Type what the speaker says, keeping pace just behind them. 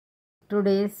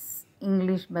Today's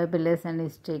English Bible lesson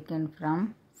is taken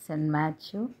from St.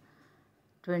 Matthew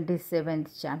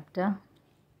 27th chapter,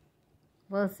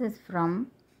 verses from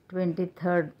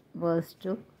 23rd verse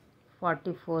to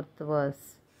 44th verse.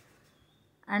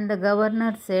 And the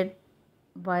governor said,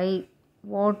 "Why,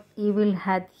 what evil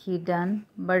hath he done?"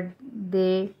 But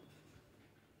they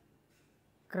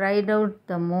cried out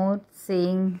the more,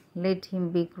 saying, "Let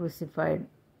him be crucified."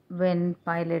 When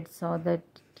Pilate saw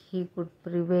that he could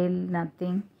prevail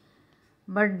nothing,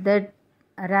 but that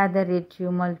rather a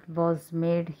tumult was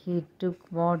made, he took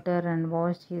water and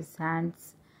washed his hands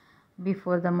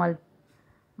before the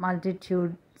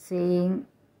multitude, saying,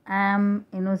 "I am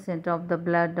innocent of the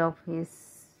blood of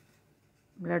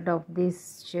this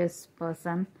just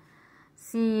person.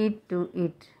 See it to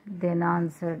it." Then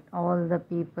answered all the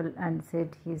people and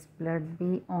said, "His blood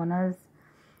be on us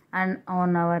and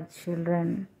on our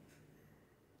children."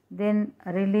 Then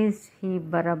released he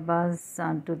Barabbas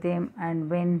unto them, and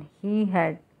when he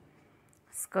had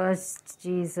scourged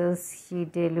Jesus, he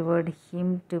delivered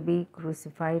him to be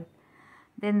crucified.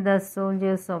 Then the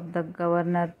soldiers of the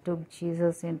governor took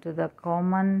Jesus into the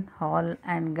common hall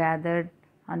and gathered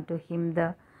unto him the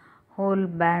whole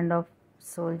band of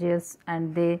soldiers,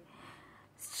 and they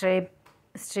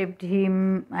stripped him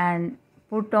and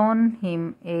put on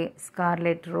him a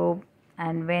scarlet robe,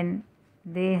 and when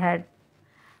they had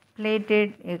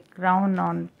plaited a crown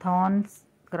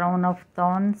of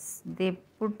thorns, they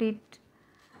put it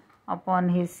upon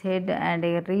his head, and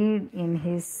a reed in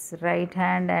his right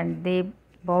hand, and they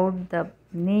bowed the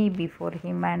knee before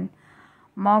him and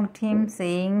mocked him,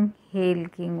 saying, "Hail,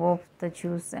 King of the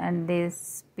Jews!" And they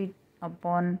spit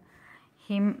upon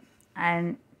him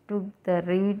and took the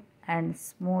reed and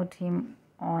smote him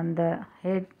on the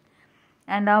head.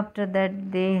 And after that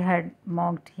they had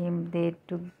mocked him, they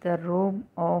took the robe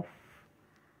off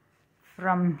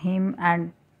from him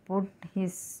and put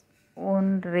his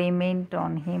own raiment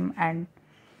on him and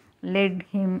led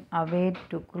him away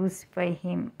to crucify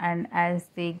him. And as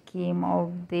they came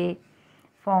out, they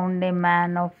found a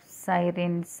man of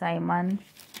Cyrene, Simon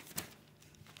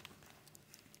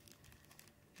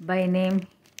by name.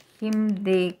 Him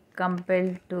they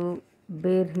compelled to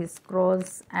bear his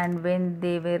cross, and when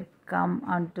they were come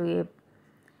unto a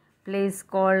place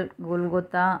called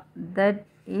Golgotha, that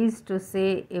is to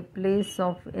say, a place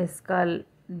of a skull,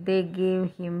 they gave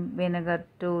him vinegar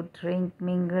to drink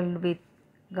mingled with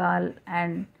gall,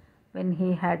 and when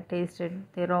he had tasted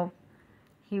thereof,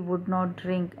 he would not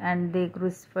drink. And they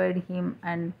crucified him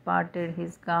and parted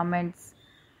his garments,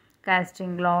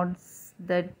 casting lots,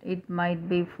 that it might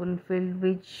be fulfilled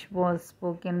which was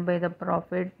spoken by the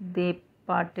prophet, "They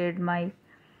parted my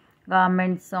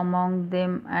garments among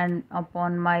them, and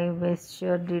upon my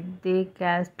vesture did they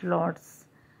cast lots."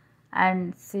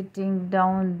 And sitting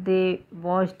down, they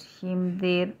washed him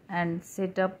there, and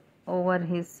set up over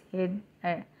his head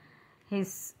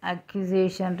his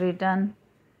accusation written,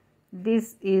 "This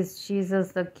is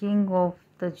Jesus, the King of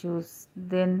the Jews."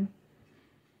 Then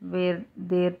were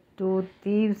there two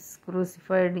thieves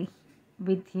crucified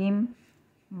with him,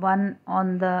 one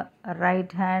on the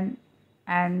right hand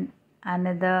and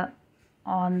another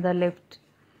on the left.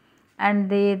 And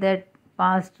they that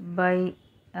passed by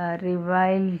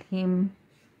reviled him,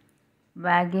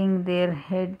 wagging their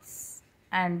heads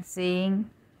and saying,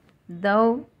 "Thou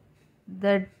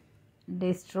that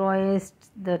destroyest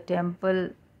the temple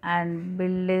and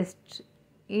buildest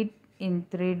it in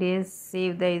 3 days,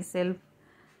 save thyself.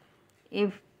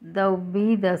 If thou be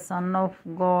the Son of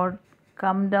God,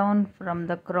 come down from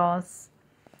the cross."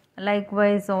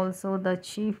 Likewise also the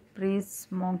chief priests,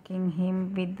 mocking him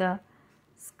with the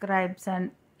scribes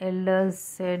and elders,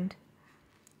 said,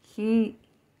 "He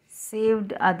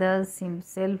saved others,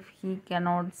 himself he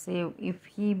cannot save. If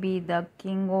he be the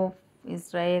King of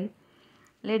Israel,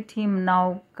 let him now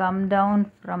come down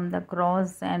from the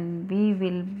cross, and we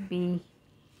will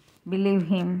believe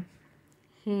him.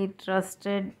 He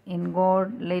trusted in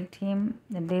God, let him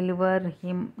deliver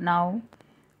him now,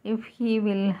 if he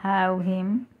will have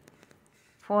him.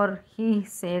 For he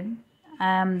said, I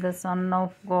am the Son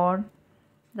of God."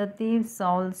 The thieves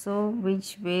also, which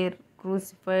were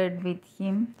crucified with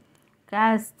him,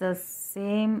 cast the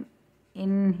same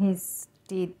in his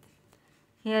teeth.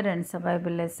 Here ends the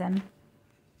Bible lesson.